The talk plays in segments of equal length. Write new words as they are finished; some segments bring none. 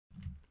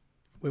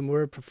When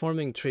we're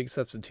performing trig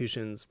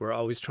substitutions, we're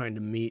always trying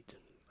to meet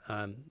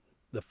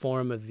the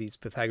form of these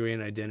Pythagorean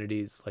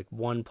identities, like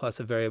 1 plus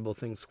a variable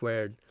thing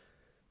squared,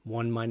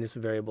 1 minus a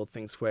variable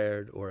thing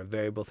squared, or a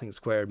variable thing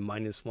squared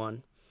minus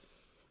 1.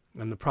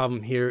 And the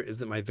problem here is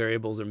that my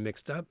variables are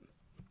mixed up.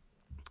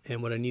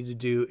 And what I need to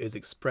do is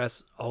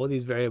express all of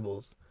these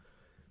variables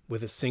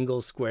with a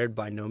single squared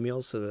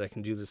binomial so that I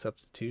can do the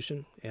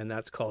substitution. And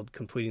that's called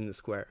completing the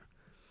square.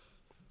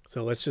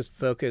 So let's just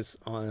focus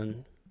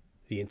on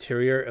the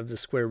interior of the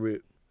square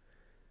root.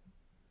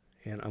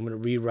 And I'm going to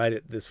rewrite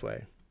it this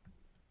way.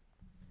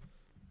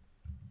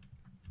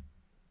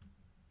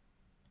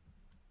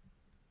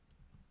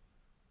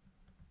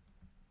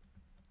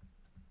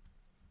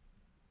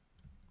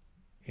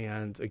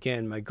 And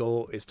again, my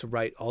goal is to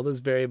write all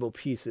those variable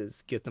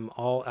pieces, get them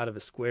all out of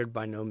a squared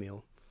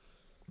binomial.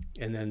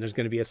 And then there's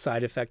going to be a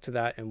side effect to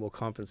that, and we'll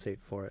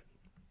compensate for it.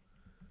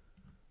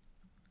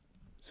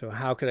 So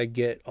how could I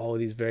get all of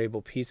these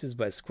variable pieces?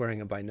 By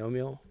squaring a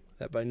binomial.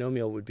 That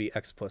binomial would be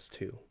x plus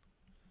 2.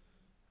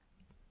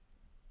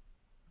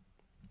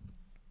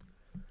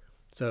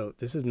 So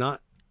this is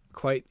not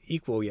quite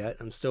equal yet.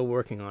 I'm still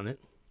working on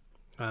it.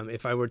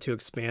 If I were to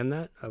expand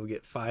that, I would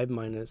get 5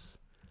 minus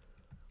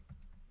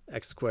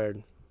x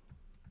squared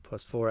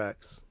plus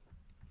 4x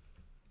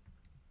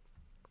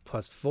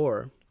plus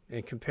 4.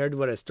 And compared to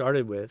what I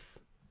started with,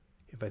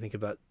 if I think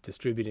about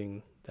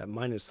distributing that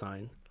minus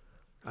sign,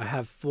 I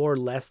have 4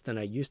 less than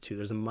I used to.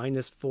 There's a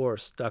minus 4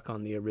 stuck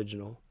on the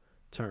original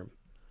term.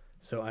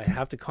 So I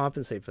have to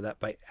compensate for that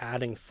by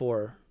adding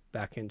 4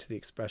 back into the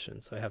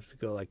expression. So I have to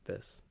go like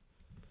this.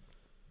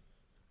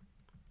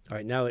 All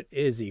right, now it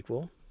is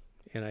equal,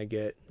 and I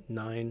get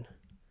 9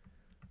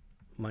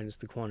 minus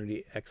the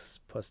quantity x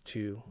plus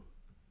 2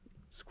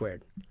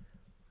 squared.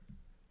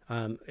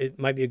 It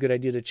might be a good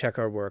idea to check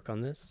our work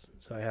on this.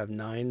 So I have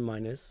 9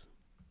 minus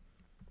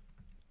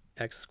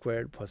x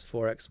squared plus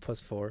 4x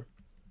plus 4.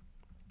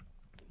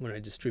 When I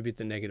distribute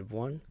the negative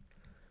 1,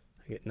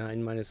 I get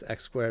 9 minus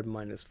x squared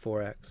minus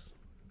 4x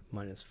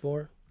minus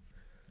 4.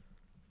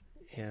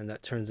 And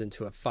that turns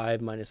into a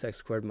 5 minus x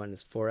squared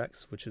minus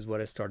 4x, which is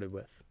what I started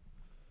with.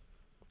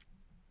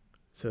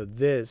 So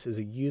this is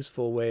a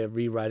useful way of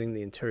rewriting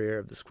the interior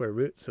of the square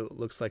root. So it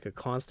looks like a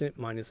constant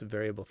minus a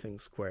variable thing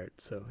squared.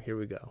 So here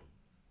we go.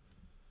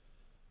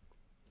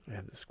 I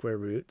have the square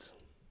root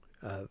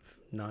of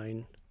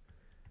 9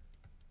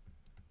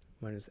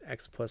 minus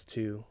x plus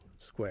 2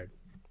 squared.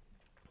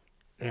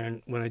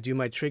 And when I do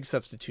my trig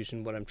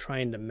substitution, what I'm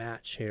trying to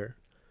match here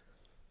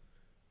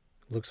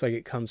looks like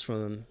it comes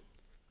from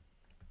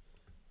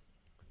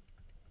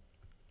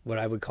what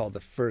I would call the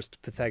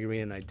first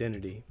Pythagorean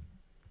identity,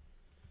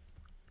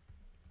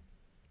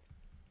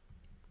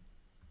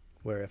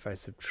 where if I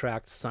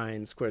subtract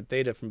sine squared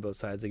theta from both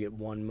sides, I get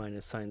 1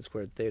 minus sine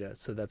squared theta.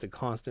 So that's a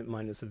constant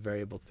minus a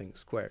variable thing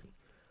squared.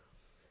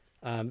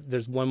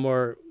 There's one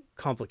more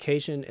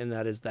complication, and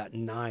that is that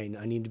 9.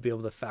 I need to be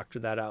able to factor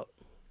that out.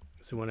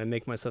 So when I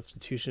make my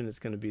substitution, it's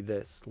going to be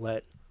this.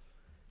 Let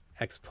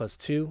x plus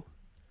 2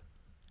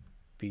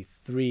 be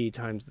 3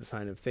 times the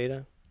sine of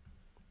theta,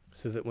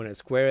 so that when I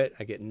square it,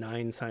 I get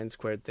 9 sine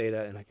squared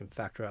theta, and I can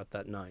factor out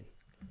that 9.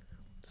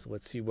 So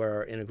let's see where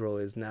our integral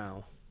is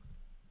now.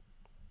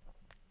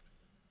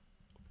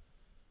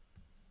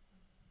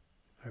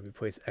 I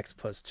replace x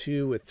plus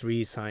 2 with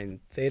 3 sine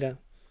theta,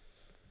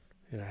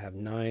 and I have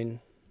 9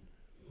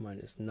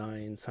 minus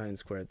 9 sine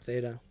squared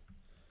theta.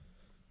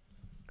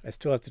 I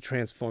still have to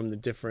transform the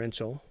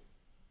differential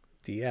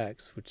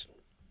dx, which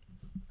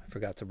I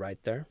forgot to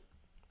write there.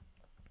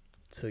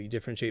 So you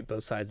differentiate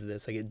both sides of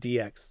this. I get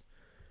dx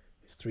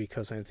is 3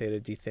 cosine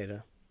theta d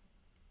theta.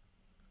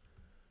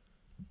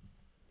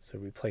 So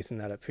replacing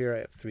that up here, I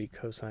have 3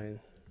 cosine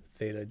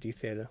theta d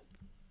theta.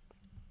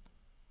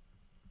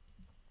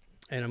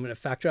 And I'm going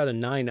to factor out a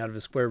 9 out of a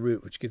square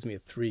root, which gives me a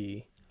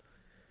 3.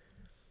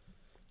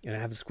 And I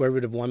have the square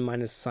root of 1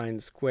 minus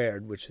sine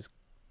squared, which is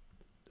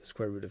the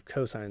square root of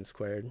cosine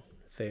squared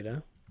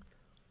theta,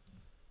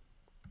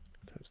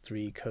 times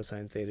 3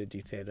 cosine theta d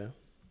theta.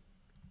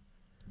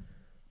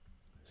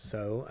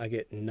 So I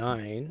get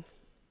 9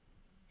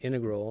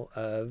 integral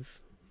of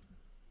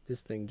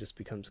this thing just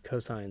becomes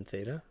cosine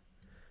theta.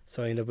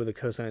 So I end up with a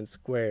cosine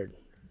squared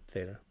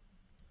theta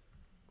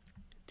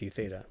d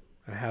theta.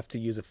 I have to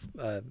use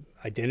a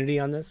identity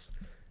on this.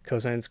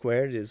 Cosine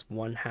squared is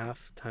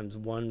 1/2 times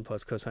 1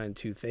 plus cosine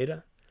 2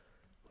 theta.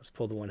 Let's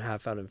pull the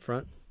 1/2 out in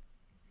front.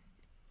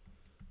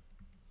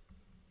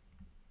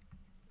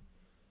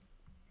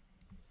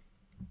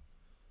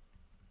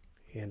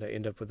 And I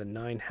end up with a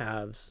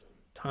 9/2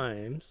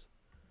 times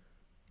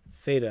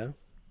theta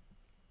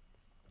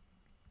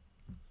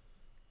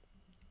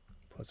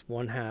plus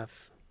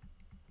 1/2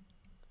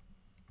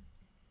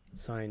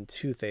 sine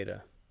 2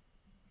 theta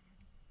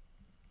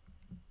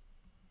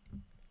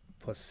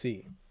plus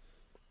c.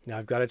 Now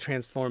I've got to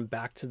transform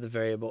back to the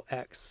variable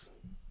x.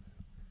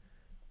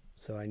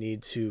 So I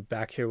need to,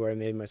 back here where I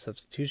made my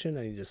substitution,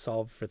 I need to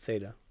solve for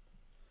theta.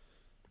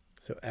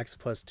 So x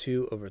plus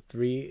 2 over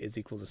 3 is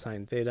equal to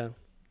sine theta.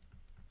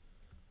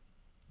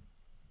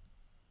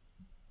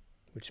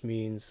 which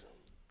means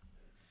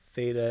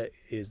theta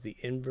is the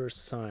inverse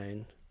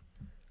sine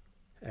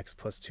x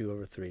plus 2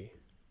 over 3.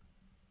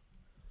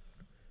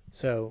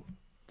 So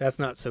that's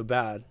not so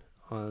bad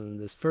on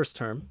this first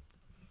term,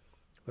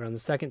 but on the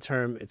second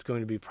term, it's going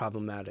to be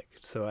problematic.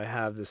 So I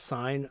have the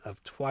sine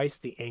of twice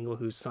the angle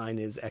whose sine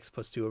is x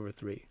plus 2 over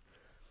 3.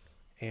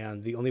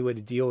 And the only way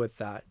to deal with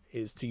that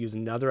is to use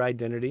another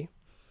identity,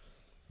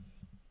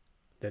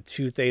 that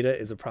 2 theta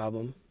is a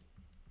problem.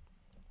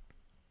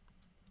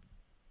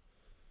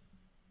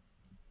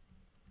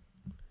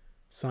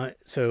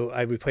 So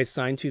I replace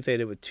sine 2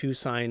 theta with 2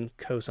 sine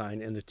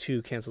cosine, and the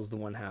 2 cancels the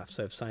 1/2.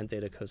 So I have sine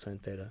theta cosine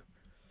theta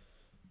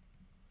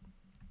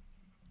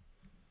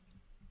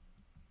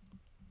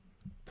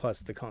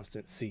plus the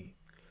constant c.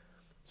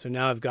 So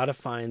now I've got to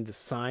find the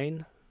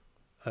sine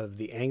of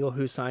the angle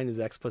whose sine is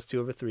x plus 2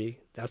 over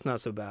 3. That's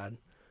not so bad.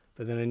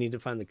 But then I need to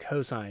find the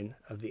cosine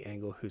of the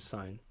angle whose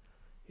sine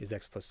is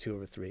x plus 2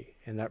 over 3.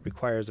 And that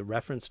requires a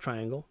reference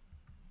triangle.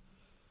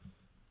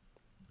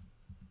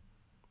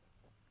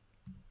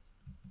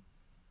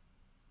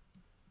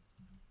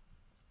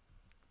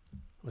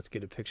 Let's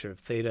get a picture of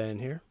theta in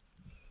here.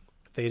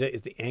 Theta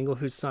is the angle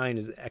whose sine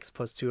is x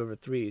plus 2 over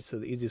 3. So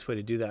the easiest way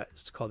to do that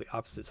is to call the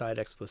opposite side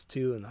x plus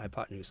 2 and the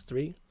hypotenuse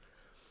 3.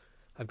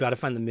 I've got to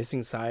find the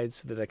missing sides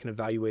so that I can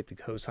evaluate the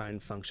cosine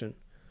function.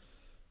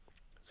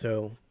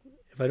 So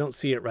if I don't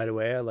see it right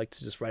away, I like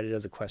to just write it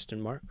as a question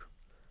mark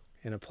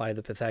and apply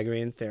the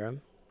Pythagorean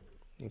theorem.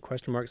 And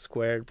question mark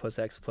squared plus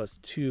x plus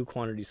 2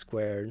 quantity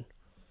squared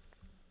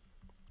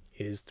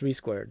is 3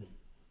 squared.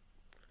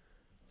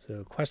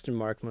 So question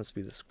mark must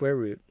be the square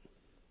root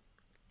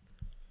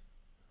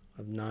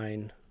of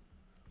 9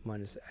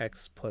 minus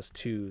x plus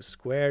 2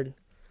 squared,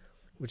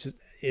 which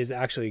is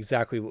actually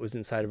exactly what was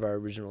inside of our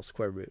original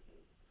square root.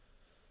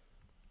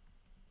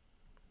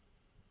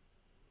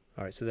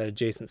 All right, so that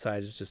adjacent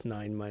side is just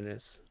 9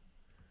 minus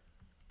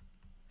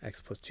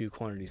x plus 2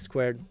 quantity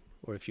squared,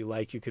 or if you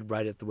like, you could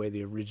write it the way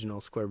the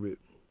original square root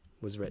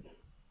was written.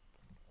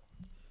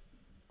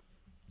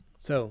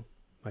 So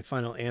my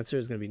final answer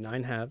is going to be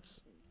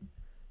 9/2.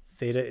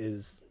 Theta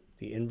is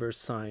the inverse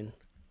sine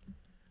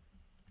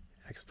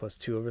x plus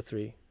 2 over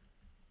 3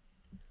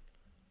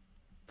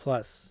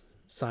 plus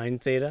sine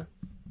theta.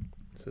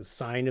 So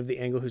sine of the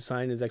angle whose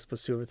sine is x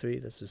plus 2 over 3.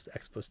 That's just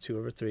x plus 2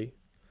 over 3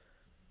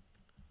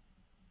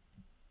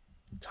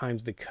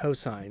 times the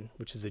cosine,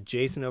 which is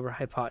adjacent over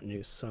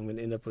hypotenuse. So I'm going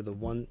to end up with a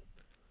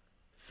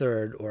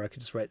 1/3, or I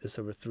could just write this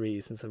over 3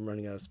 since I'm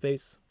running out of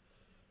space.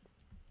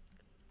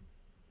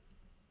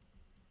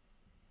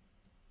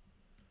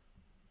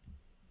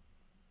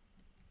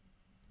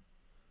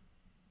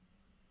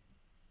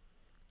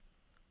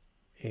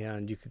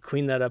 And you could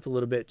clean that up a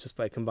little bit just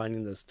by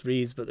combining those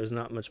 3's, but there's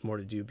not much more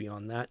to do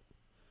beyond that.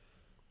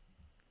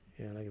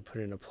 And I can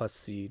put in a plus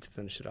c to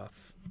finish it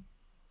off.